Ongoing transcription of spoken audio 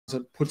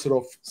it puts it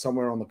off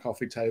somewhere on the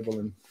coffee table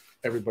and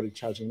everybody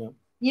charging that.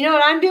 You know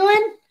what I'm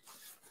doing?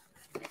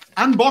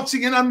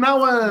 Unboxing an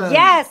unknown.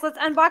 Yes, let's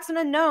unbox an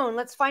unknown.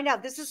 Let's find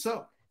out. This is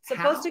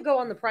supposed to go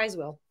on the prize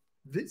wheel.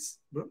 This?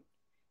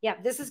 Yeah,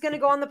 this is going to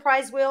go on the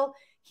prize wheel.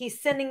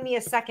 He's sending me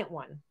a second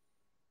one.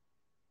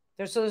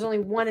 There's only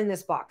one in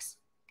this box.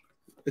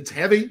 It's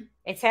heavy.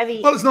 It's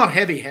heavy. Well, it's not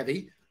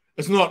heavy.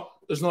 It's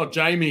not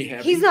Jamie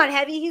heavy. He's not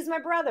heavy. He's my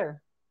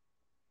brother.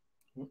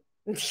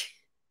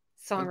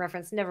 Song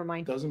reference. Never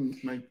mind.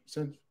 Doesn't make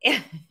sense. No.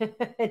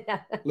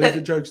 Leave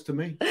the jokes to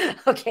me.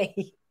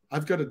 Okay.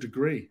 I've got a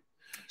degree.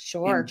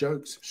 Sure. In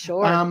jokes.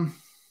 Sure.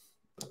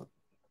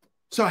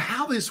 So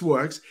how this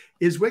works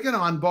is we're going to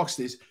unbox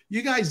this.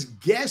 You guys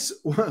guess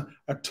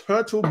a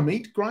turtle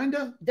meat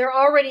grinder? They're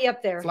already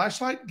up there.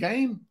 Flashlight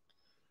game?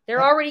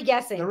 They're already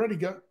guessing. They're ready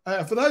to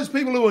go. For those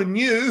people who are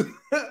new,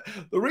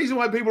 the reason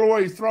why people are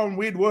already throwing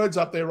weird words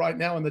up there right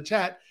now in the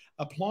chat,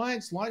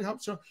 appliance, light up,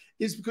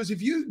 is because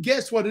if you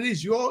guess what it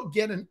is, you'll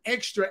get an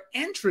extra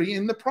entry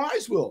in the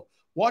prize wheel.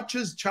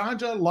 Watches,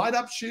 charger, light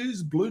up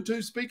shoes,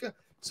 Bluetooth speaker.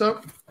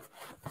 So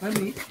let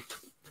me...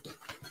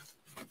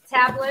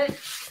 Tablet.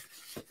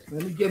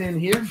 Let me get in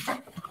here.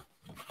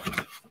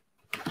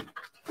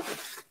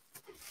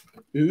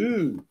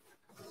 Ooh.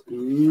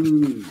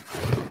 Ooh.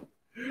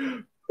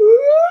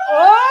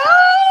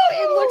 Oh,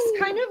 it looks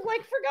kind of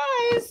like for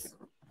guys.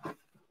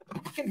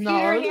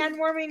 Computer, hand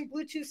warming,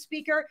 Bluetooth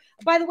speaker.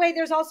 By the way,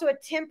 there's also a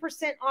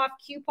 10% off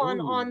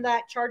coupon on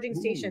that charging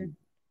station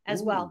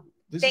as well.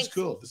 This is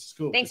cool. This is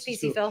cool. Thanks,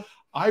 PC Phil.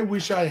 I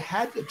wish I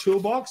had the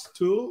toolbox,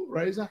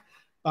 razor.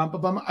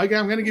 Okay,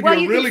 I'm going to give you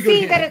a really good see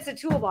hint. that it's a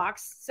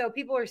toolbox, so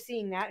people are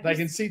seeing that. They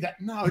can see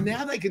that. No,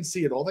 now they can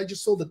see it all. They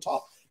just saw the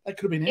top. That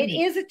could have been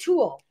anything. It is a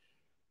tool.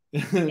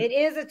 It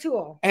is a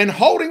tool. And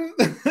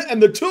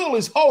the tool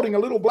is holding a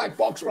little black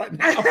box right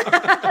now.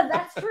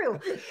 That's true.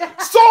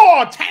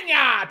 Saw,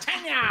 Tanya.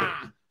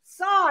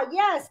 Saw,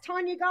 yes,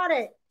 Tanya got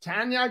it.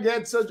 Tanya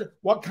gets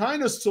what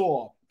kind of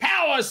saw?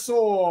 Power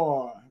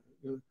saw.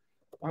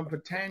 One for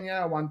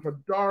Tanya, one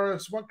for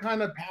Doris. What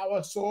kind of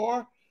power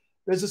saw?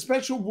 There's a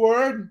special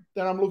word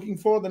that I'm looking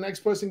for. The next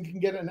person can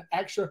get an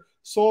extra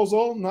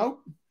sawzall.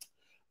 No.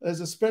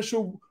 There's a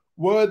special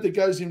word that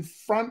goes in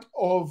front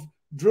of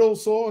drill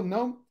saw.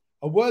 No.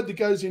 A word that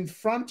goes in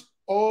front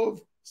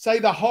of, say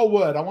the whole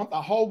word. I want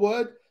the whole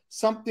word.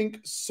 Something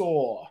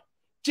saw.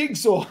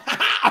 Jigsaw.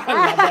 I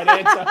love that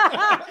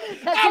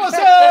answer.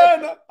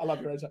 Allison! I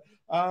love your answer.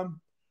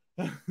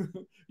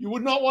 You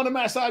would not want a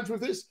massage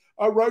with this?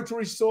 A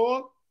rotary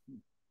saw?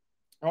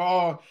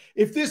 Oh,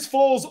 if this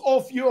falls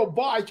off your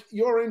bike,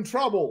 you're in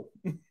trouble.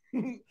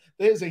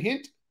 There's a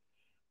hint.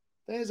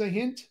 There's a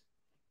hint.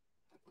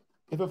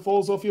 If it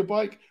falls off your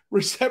bike,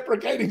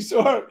 reciprocating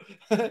saw.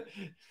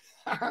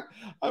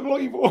 I'm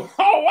looking for.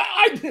 Oh,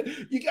 wow.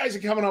 You guys are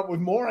coming up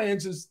with more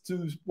answers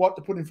to what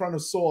to put in front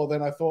of saw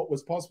than I thought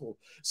was possible.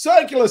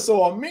 Circular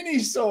saw, mini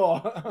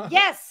saw.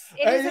 Yes,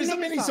 it is a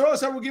mini saw.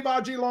 So we'll give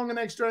RG Long an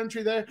extra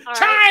entry there. All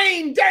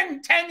chain,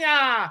 right.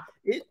 Tanya.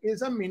 It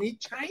is a mini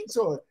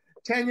chainsaw.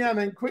 Tanya, and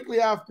then quickly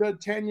after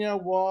Tanya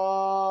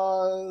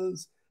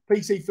was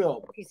PC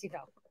Phil. PC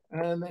Phil.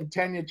 And then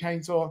Tanya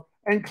chainsaw.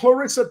 And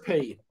Clarissa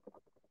P.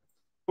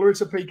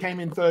 Clarissa P came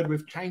in third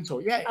with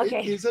chainsaw. Yeah,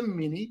 okay. It is a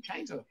mini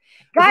chainsaw.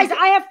 Guys,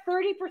 I have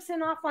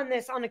 30% off on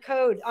this on a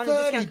code. On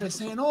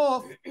 30%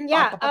 off.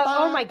 Yeah.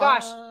 Oh my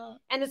gosh.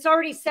 And it's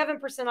already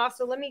 7% off.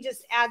 So let me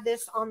just add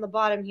this on the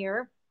bottom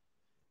here.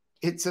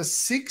 It's a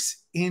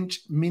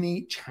 6-inch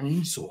mini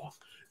chainsaw.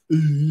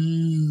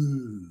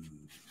 Ooh.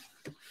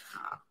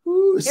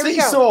 Ooh,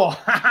 seesaw.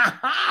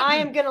 I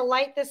am going to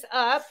light this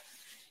up.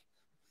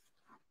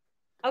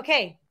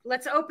 Okay,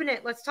 let's open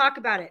it. Let's talk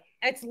about it.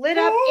 It's lit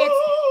up.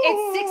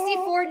 It's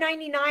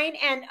 $64.99,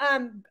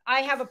 and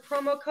I have a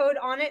promo code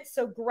on it.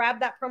 So grab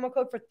that promo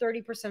code for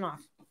 30%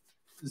 off.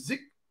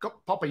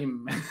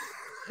 Zikopomi.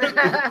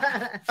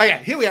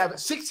 Okay, here we have a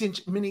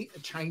 6-inch mini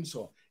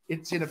chainsaw.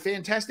 It's in a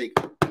fantastic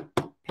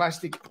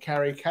plastic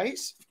carry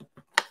case.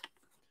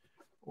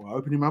 We'll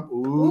open him up.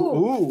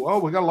 Ooh. Oh,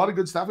 we've got a lot of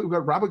good stuff. We've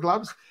got rubber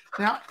gloves.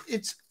 Now,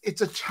 it's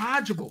a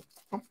chargeable.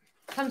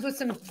 Comes with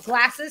some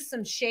glasses,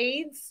 some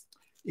shades.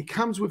 It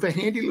comes with a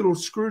handy little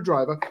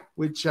screwdriver,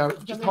 which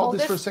just hold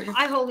this for a second.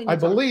 I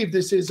believe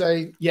this is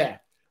a,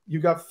 you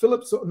got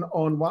Phillips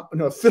on one.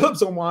 No,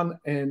 Phillips on one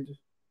and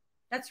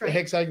that's right. The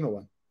hexagonal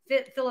one.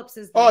 Phillips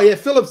is.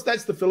 Phillips.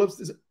 That's the Phillips.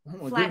 Is it?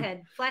 Oh,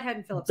 flathead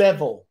and Phillips.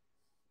 Bevel.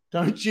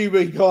 Don't you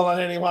be calling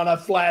anyone a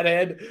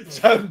flathead.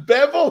 So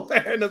bevel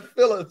and a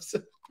Phillips.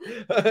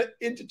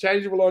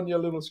 Interchangeable on your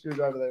little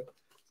screwdriver there.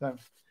 So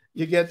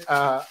you get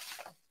a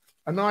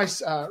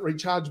nice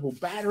rechargeable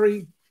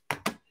battery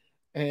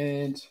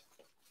and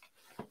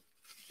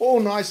all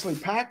nicely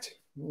packed.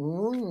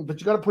 But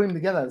you got to put them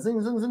together. Zing,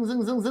 zing, zing,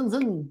 zing, zing, zing,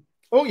 zing.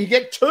 Oh, you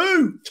get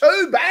two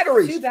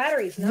batteries. Two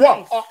batteries.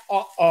 Nice.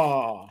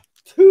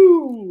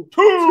 Two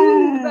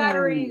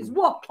batteries.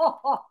 Whoa.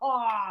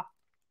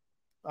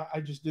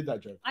 I just did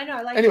that joke. I know.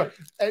 I like anyway,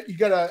 you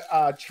got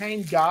a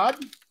chain guard,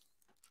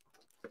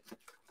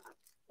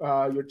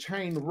 your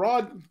chain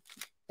rod,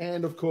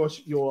 and of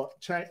course your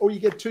chain, or you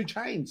get 2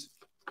 chains.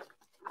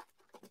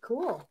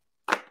 Cool.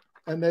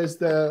 And there's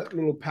the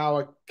little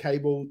power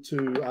cable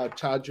to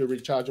charge your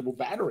rechargeable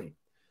battery.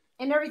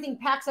 And everything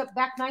packs up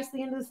back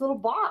nicely into this little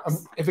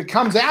box. If it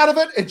comes out of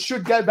it, it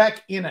should go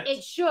back in it.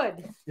 It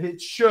should. It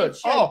should.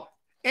 Oh,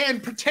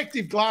 and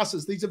protective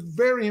glasses. These are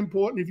very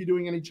important if you're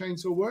doing any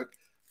chainsaw work.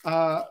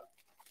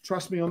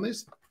 Trust me on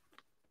this.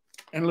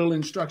 And a little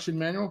instruction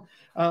manual.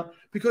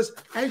 Because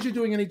as you're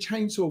doing any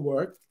chainsaw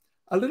work,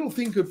 a little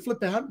thing could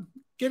flip out,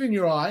 get in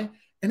your eye,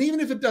 and even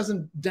if it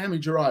doesn't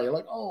damage your eye, you're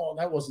like, oh,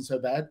 that wasn't so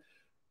bad.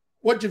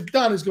 What you've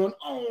done is gone,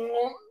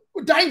 oh,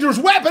 a dangerous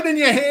weapon in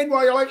your hand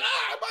while you're like,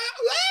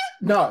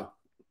 no.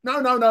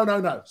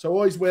 So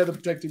always wear the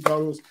protective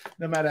goggles,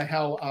 no matter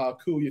how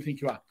cool you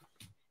think you are.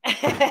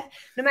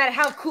 No matter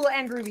how cool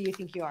and groovy you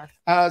think you are.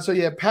 So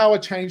yeah, power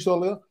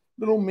chainsaw,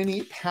 little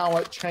mini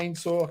power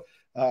chainsaw,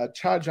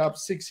 charge up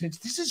 6 inch.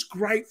 This is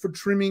great for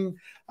trimming,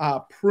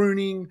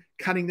 pruning,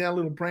 cutting down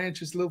little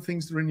branches, little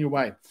things that are in your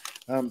way.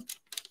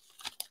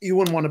 You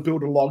wouldn't want to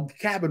build a log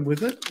cabin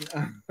with it.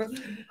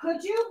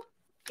 Could you?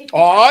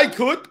 I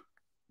could.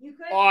 You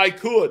could? I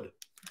could.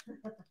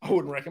 I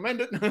wouldn't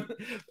recommend it.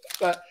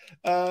 But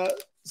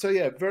so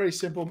yeah, very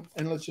simple.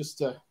 And let's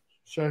just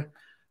show.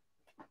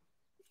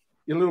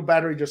 Your little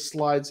battery just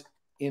slides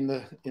in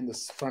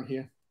the front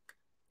here.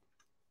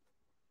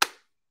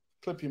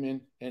 Clip him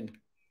in, and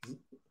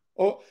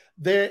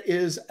there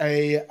is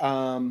a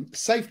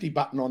safety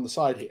button on the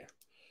side here.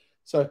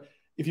 So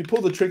if you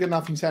pull the trigger,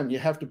 nothing's happening. You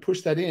have to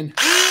push that in.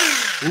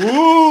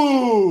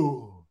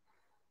 Ooh.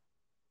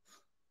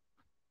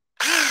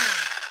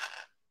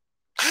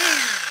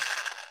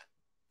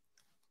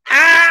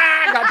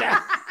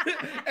 Gotcha.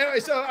 Anyway,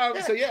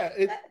 so yeah,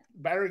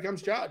 battery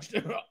comes charged.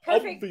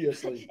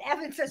 Obviously,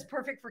 Evan says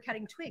perfect for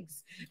cutting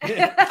twigs.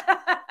 Yeah.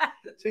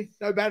 See,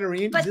 no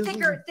battery in, but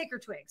thicker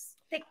twigs,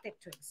 thick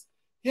twigs.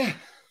 Yeah,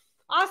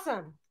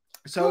 awesome.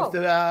 So cool. If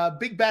the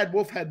big bad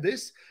wolf had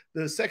this,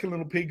 the second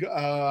little pig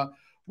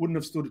wouldn't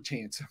have stood a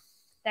chance.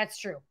 That's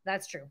true.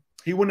 That's true.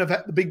 He wouldn't have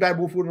had, the big bad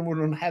wolf wouldn't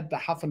have had the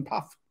huff and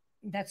puff.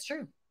 That's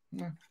true.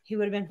 Yeah. He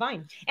would have been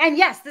fine. And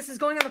yes, this is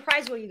going on the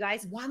prize wheel, you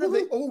guys.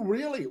 Oh,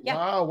 really? Yeah.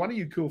 Wow. One of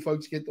you cool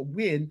folks get to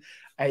win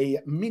a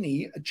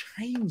mini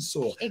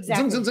chainsaw.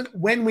 Exactly.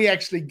 When we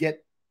actually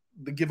get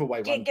the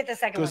giveaway one. Get the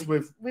second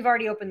one. We've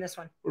already opened this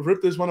one. We've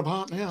ripped this one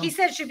apart now. He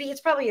said it should be.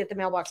 It's probably at the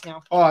mailbox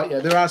now. Oh, yeah.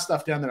 There are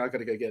stuff down there I got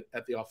to go get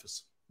at the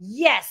office.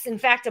 Yes. In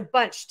fact, a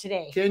bunch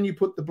today. Can you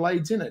put the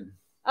blades in it?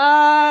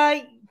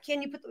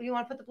 Can you you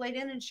want to put the blade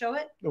in and show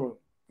it? No.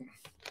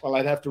 Well,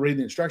 I'd have to read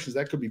the instructions.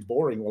 That could be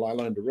boring while I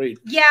learn to read.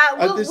 Yeah,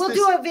 we'll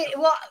do a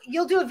video. Well,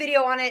 you'll do a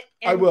video on it.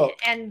 And, I will.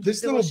 And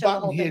this little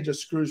button here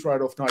just screws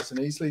right off nice and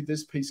easily.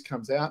 This piece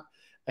comes out,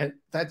 and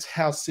that's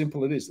how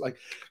simple it is. Like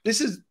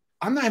this is.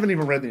 I haven't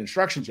even read the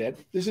instructions yet.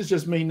 This is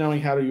just me knowing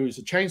how to use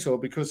a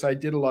chainsaw because I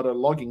did a lot of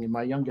logging in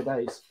my younger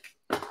days.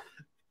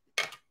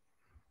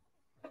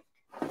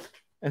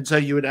 And so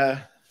you would I'd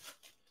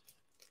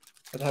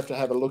have to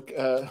have a look.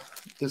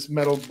 This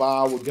metal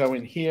bar would go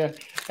in here.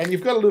 And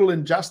you've got a little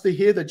adjuster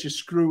here that you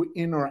screw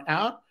in or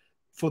out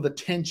for the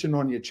tension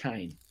on your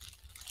chain.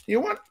 You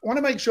want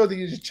to make sure that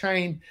your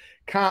chain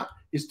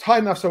is tight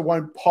enough so it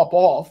won't pop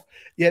off,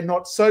 yet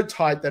not so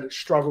tight that it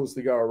struggles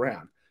to go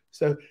around.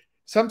 So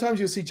sometimes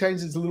you'll see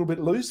chains that's a little bit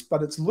loose,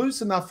 but it's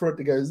loose enough for it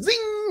to go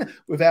zing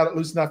without it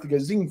loose enough to go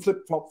zing,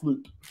 flip, flop,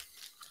 floop.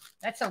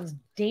 That sounds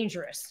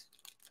dangerous.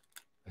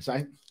 It's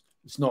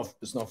not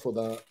for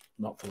the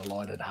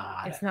light of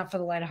heart. It's not for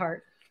the light of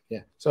heart.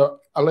 Yeah. So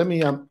let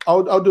me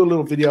I'll do a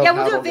little video. Yeah,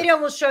 we'll do a video.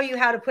 We'll show you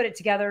how to put it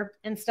together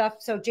and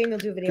stuff. So Jamie will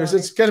do a video. Because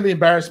it's going to be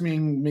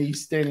embarrassing me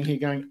standing here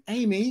going,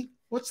 Amy,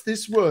 what's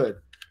this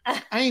word?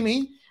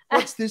 Amy,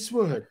 what's this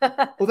word?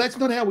 Well, that's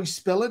not how we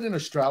spell it in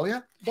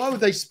Australia. Why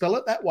would they spell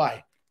it that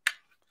way?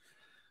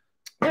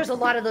 There's a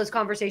lot of those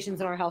conversations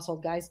in our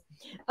household, guys.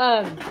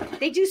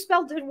 They do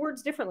spell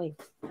words differently.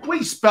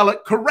 We spell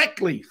it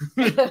correctly.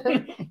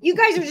 You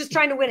guys are just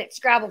trying to win at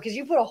Scrabble because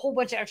you put a whole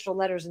bunch of extra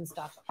letters and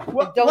stuff.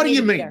 What do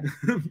you mean?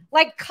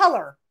 Like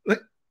color.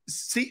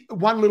 See,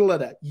 one little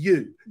letter,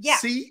 U. Yeah.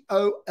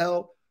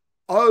 C-O-L-O-U-R.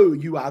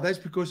 That's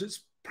because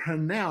it's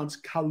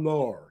pronounced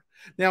color.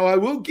 Now, I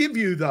will give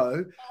you,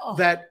 though,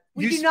 that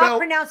we do not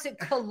pronounce it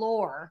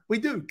color. We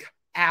do.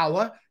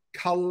 Our,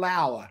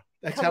 calour.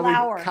 That's how we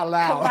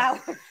calour.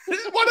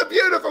 What a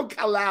beautiful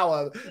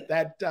calour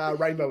that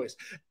rainbow is.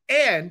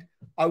 And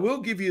I will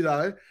give you,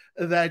 though,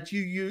 that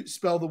you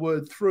spell the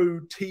word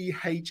through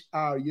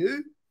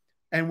T-H-R-U,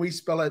 and we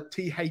spell it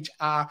T-H-R-O-U-G-H.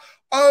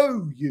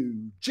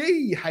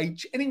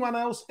 Anyone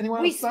else?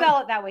 We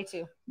spell it that way,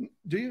 too.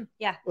 Do you?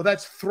 Yeah. Well,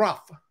 that's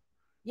thruff.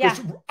 Yeah.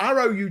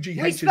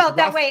 R-O-U-G-H. We spell it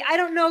that way. I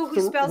don't know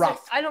who spells it.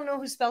 I don't know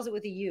who spells it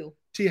with a U.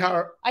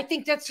 I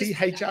think that's just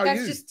T-H-R-U.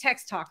 That's just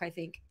text talk, I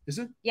think. Is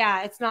it?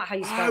 Yeah, it's not how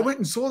you spell it. I went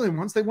and saw them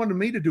once. They wanted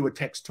me to do a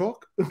text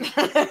talk.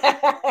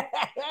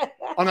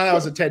 Oh, no, that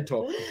was a TED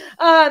talk.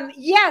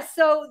 Yeah,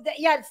 so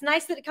it's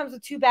nice that it comes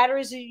with 2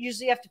 batteries. You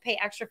usually have to pay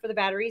extra for the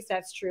batteries.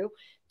 That's true.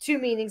 2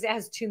 meanings. It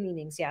has 2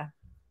 meanings. Yeah.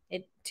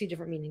 2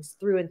 different meanings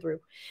through and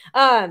through.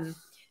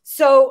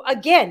 So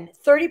again,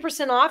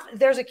 30% off.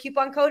 There's a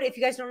coupon code. If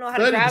you guys don't know how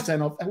to grab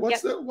 30% off.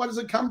 What does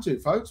it come to,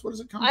 folks? What does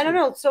it come to? I don't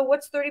know. So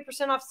what's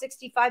 30% off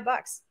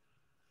 $65?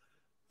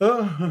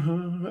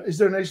 Is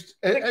there an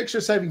extra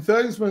saving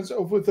 30%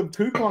 off with a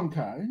coupon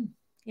code?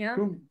 Yeah.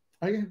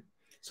 Okay.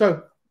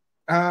 So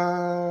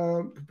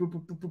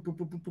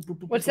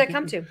what's that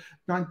come to?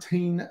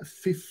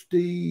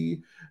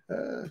 1950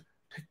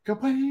 take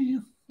away.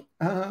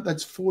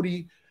 That's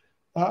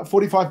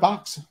 45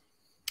 bucks.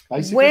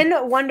 Basically. Win,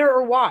 wonder,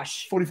 or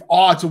wash. 40.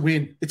 Oh, it's a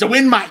win. It's a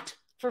win, mate.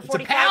 For 45?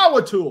 It's a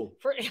power tool.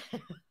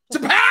 It's a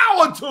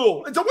power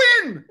tool. It's a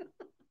win.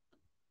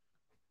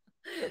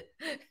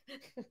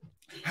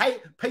 Hey,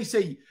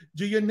 PC,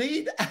 do you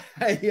need a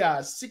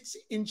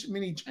 6-inch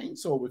mini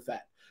chainsaw with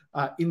that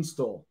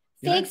install?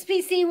 Thanks,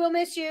 PC. We'll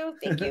miss you.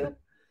 Thank you.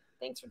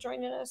 Thanks for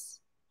joining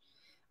us.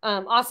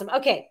 Awesome.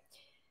 Okay.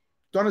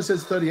 Donna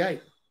says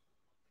 38.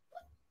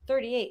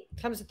 38.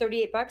 Comes to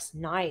 $38.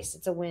 Nice.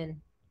 It's a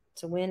win.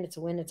 It's a win. It's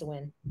a win. It's a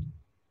win.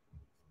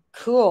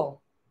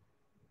 Cool.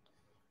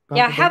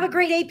 Yeah, have a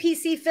great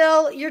APC,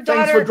 Phil. Your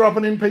daughter. Thanks for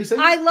dropping in, PC.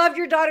 I loved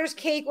your daughter's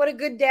cake. What a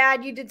good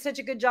dad. You did such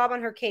a good job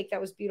on her cake.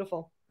 That was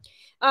beautiful.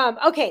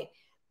 Okay.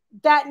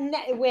 That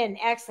win.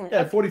 Excellent.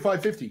 Yeah,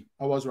 45.50.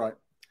 I was right.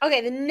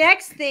 Okay, the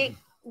next thing.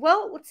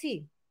 Well, let's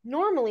see.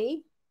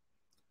 Normally,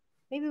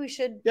 maybe we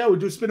should. Yeah, we'll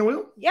do a spin a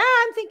wheel. Yeah,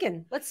 I'm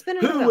thinking. Let's spin a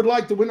wheel. Who would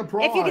like to win a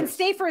prize? If you can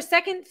stay for a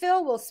second,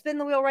 Phil, we'll spin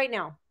the wheel right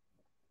now.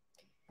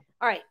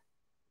 All right.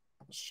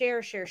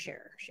 Share. Here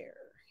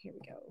we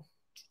go.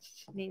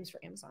 Names for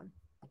Amazon.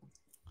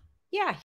 Yeah,